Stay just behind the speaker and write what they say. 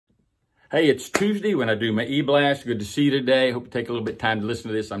Hey, it's Tuesday when I do my e-blast. Good to see you today. Hope you take a little bit of time to listen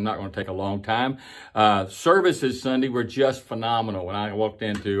to this. I'm not going to take a long time. Services Sunday were just phenomenal. When I walked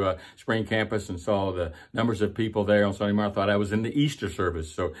into Spring Campus and saw the numbers of people there on Sunday morning, I thought I was in the Easter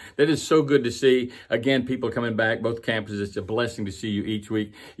service. So that is so good to see. Again, people coming back, both campuses. It's a blessing to see you each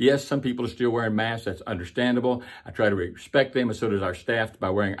week. Yes, some people are still wearing masks. That's understandable. I try to respect them, and so does our staff, by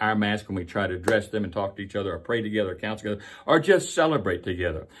wearing our mask when we try to address them and talk to each other or pray together or counsel together or just celebrate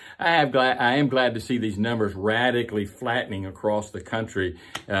together. I am glad to see these numbers radically flattening across the country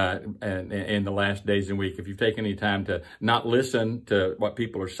in the last days and week. If you've taken any time to not listen to what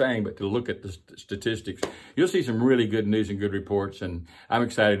people are saying, but to look at the statistics, you'll see some really good news and good reports, and I'm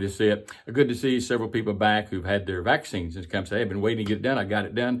excited to see it. Good to see several people back who've had their vaccines and come say, hey, I've been waiting to get it done. I got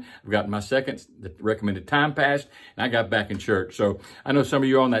it done. I've gotten my second. The recommended time passed, and I got back in church. So I know some of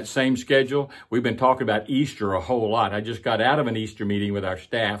you are on that same schedule. We've been talking about Easter a whole lot. I just got out of an Easter meeting with our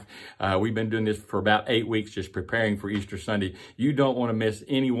staff. We've been doing this for about 8 weeks, just preparing for Easter Sunday. You don't want to miss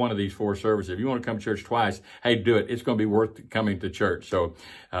any one of these 4 services. If you want to come to church twice, hey, do it. It's going to be worth coming to church. So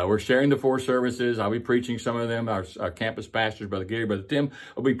we're sharing the 4 services. I'll be preaching some of them. Our campus pastors, Brother Gary, Brother Tim,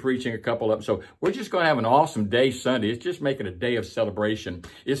 will be preaching a couple of them. So we're just going to have an awesome day Sunday. It's just making a day of celebration.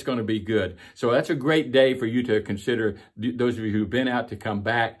 It's going to be good. So that's a great day for you to consider. Those of you who've been out to come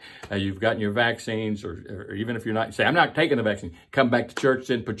back, you've gotten your vaccines, or even if you're not, say, I'm not taking the vaccine, come back to church,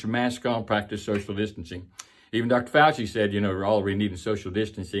 then put your mask on, practice social distancing. Even Dr. Fauci said, you know, all we need in social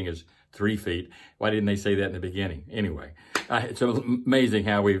distancing is 3 feet. Why didn't they say that in the beginning? Anyway, it's amazing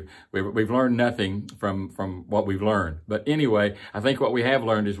how we've learned nothing from what we've learned. But anyway, I think what we have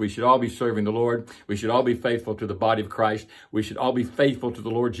learned is we should all be serving the Lord. We should all be faithful to the body of Christ. We should all be faithful to the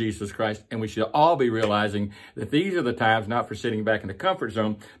Lord Jesus Christ. And we should all be realizing that these are the times not for sitting back in the comfort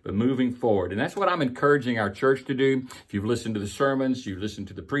zone, but moving forward. And that's what I'm encouraging our church to do. If you've listened to the sermons, you've listened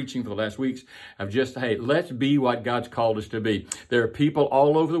to the preaching for the last weeks, of just, hey, let's be what God's called us to be. There are people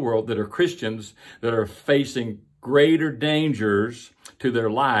all over the world that are Christians that are facing greater dangers to their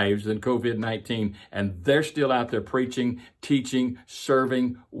lives than COVID-19, and they're still out there preaching, teaching,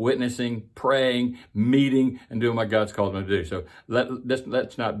 serving, witnessing, praying, meeting, and doing what God's called them to do. So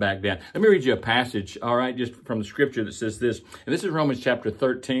let's not back down. Let me read you a passage, all right, just from the scripture that says this, and this is Romans chapter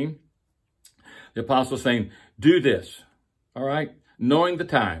 13. The apostle saying, do this, all right, knowing the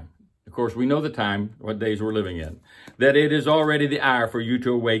time. Of course, we know the time, what days we're living in, that it is already the hour for you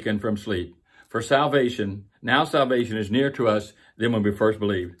to awaken from sleep. For salvation, now salvation is nearer to us than when we first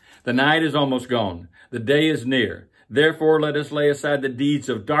believed. The night is almost gone. The day is near. Therefore, let us lay aside the deeds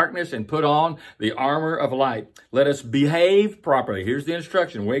of darkness and put on the armor of light. Let us behave properly. Here's the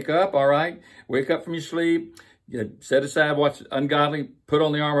instruction. Wake up, all right? Wake up from your sleep. Set aside what's ungodly. Put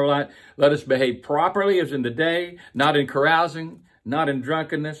on the armor of light. Let us behave properly as in the day, not in carousing, not in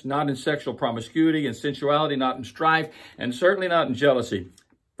drunkenness, not in sexual promiscuity and sensuality, not in strife, and certainly not in jealousy.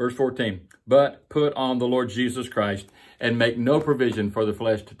 Verse 14, but put on the Lord Jesus Christ and make no provision for the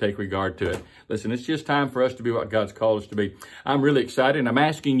flesh to take regard to it. Listen, it's just time for us to be what God's called us to be. I'm really excited, and I'm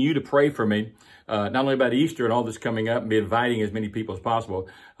asking you to pray for me, not only about Easter and all this coming up, and be inviting as many people as possible,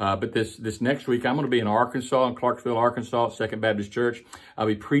 but this next week, I'm going to be in Arkansas, in Clarksville, Arkansas, at Second Baptist Church. I'll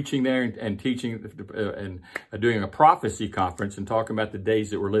be preaching there and teaching and doing a prophecy conference and talking about the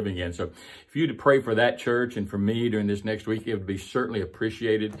days that we're living in. So if you to pray for that church and for me during this next week, it would be certainly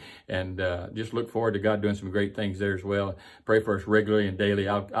appreciated. And just look forward to God doing some great things there as well. Pray for us regularly and daily.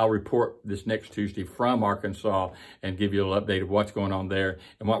 I'll report this next Tuesday from Arkansas and give you a little update of what's going on there.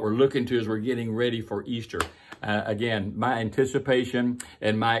 And what we're looking to is we're getting ready for Easter. Again, my anticipation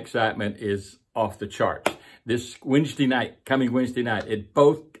and my excitement is off the charts. This Wednesday night, coming Wednesday night, at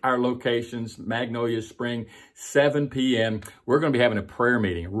both our locations, Magnolia Spring, 7 p.m., we're going to be having a prayer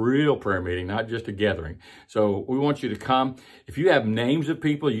meeting, a real prayer meeting, not just a gathering. So we want you to come. If you have names of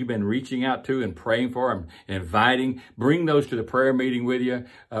people you've been reaching out to and praying for and inviting, bring those to the prayer meeting with you.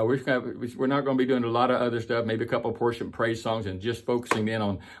 We're not going to be doing a lot of other stuff, maybe a couple of worship praise songs, and just focusing in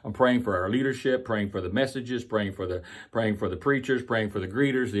on praying for our leadership, praying for the messages, praying for the preachers, praying for the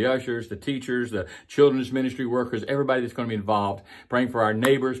greeters, the ushers, the teachers, the children's ministry workers, everybody that's going to be involved, praying for our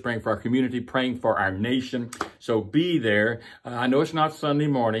neighbors, praying for our community, praying for our nation. So be there. I know it's not Sunday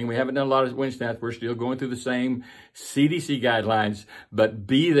morning. We haven't done a lot of Wednesday nights. We're still going through the same CDC guidelines, but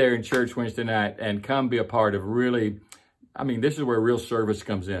be there in church Wednesday night and come be a part of really, I mean, this is where real service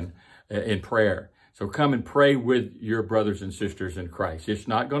comes in prayer. So come and pray with your brothers and sisters in Christ. It's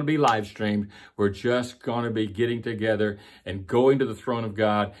not going to be live streamed. We're just going to be getting together and going to the throne of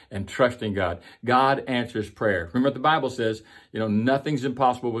God and trusting God. God answers prayer. Remember what the Bible says, nothing's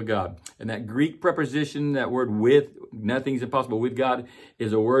impossible with God. And that Greek preposition, that word with, nothing's impossible with God,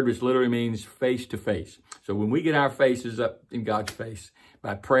 is a word which literally means face to face. So when we get our faces up in God's face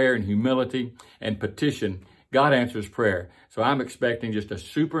by prayer and humility and petition, God answers prayer. So I'm expecting just a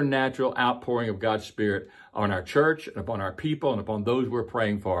supernatural outpouring of God's Spirit on our church and upon our people and upon those we're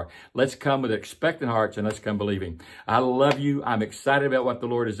praying for. Let's come with expectant hearts and let's come believing. I love you. I'm excited about what the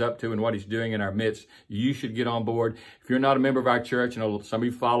Lord is up to and what he's doing in our midst. You should get on board. If you're not a member of our church, some of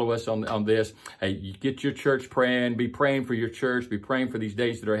you follow us on this. Hey, you get your church praying. Be praying for your church. Be praying for these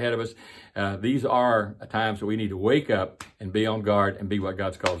days that are ahead of us. These are times that we need to wake up and be on guard and be what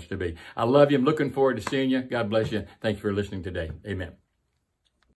God's called us to be. I love you. I'm looking forward to seeing you. God bless you. Thank you for listening today. Amen.